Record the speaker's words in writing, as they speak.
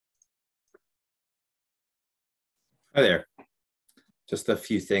Hi there. Just a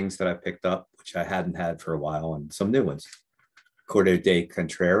few things that I picked up, which I hadn't had for a while, and some new ones. Corte de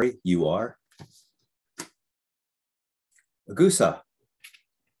Contrary, you are. Agusa.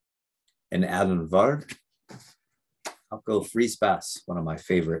 And Adam Vard. I'll go Freeze Bass, one of my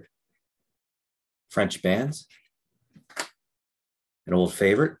favorite French bands. An old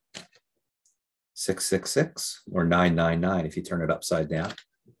favorite, 666 or 999 if you turn it upside down.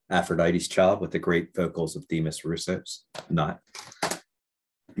 Aphrodite's Child with the great vocals of Demis Roussos. Not.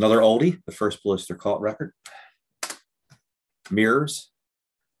 Another oldie, the first Blister Cult record. Mirrors.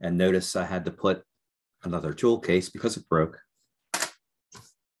 And notice I had to put another tool case because it broke.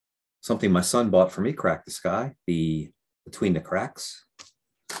 Something my son bought for me, Crack the Sky, the Between the Cracks.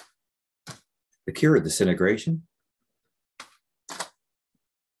 The Cure, Disintegration.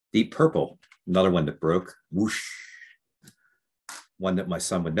 Deep Purple, another one that broke. Whoosh. One that my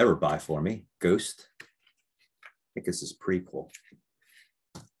son would never buy for me, Ghost. I think this is prequel.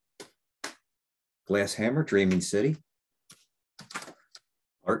 Glass Hammer, Dreaming City.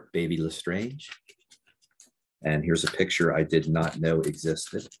 Art, Baby Lestrange. And here's a picture I did not know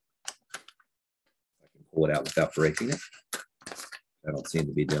existed. I can pull it out without breaking it. I don't seem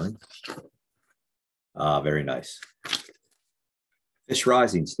to be doing. Very nice. Fish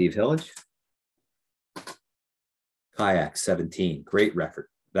Rising, Steve Hillage. Kayak 17, great record.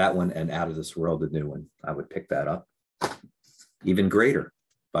 That one and Out of This World, the new one. I would pick that up. Even Greater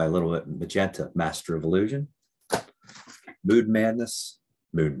by a little bit Magenta, Master of Illusion. Moon Madness,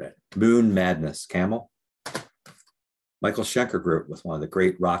 Camel. Michael Schenker Group with one of the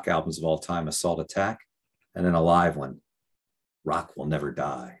great rock albums of all time, Assault Attack. And then a live one, Rock Will Never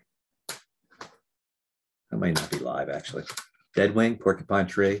Die. That might not be live, actually. Deadwing, Porcupine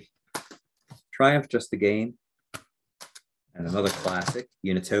Tree. Triumph, Just the Game. And another classic,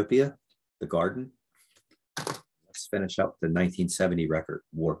 Unitopia, The Garden. Let's finish up the 1970 record,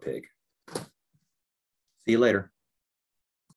 War Pig. See you later.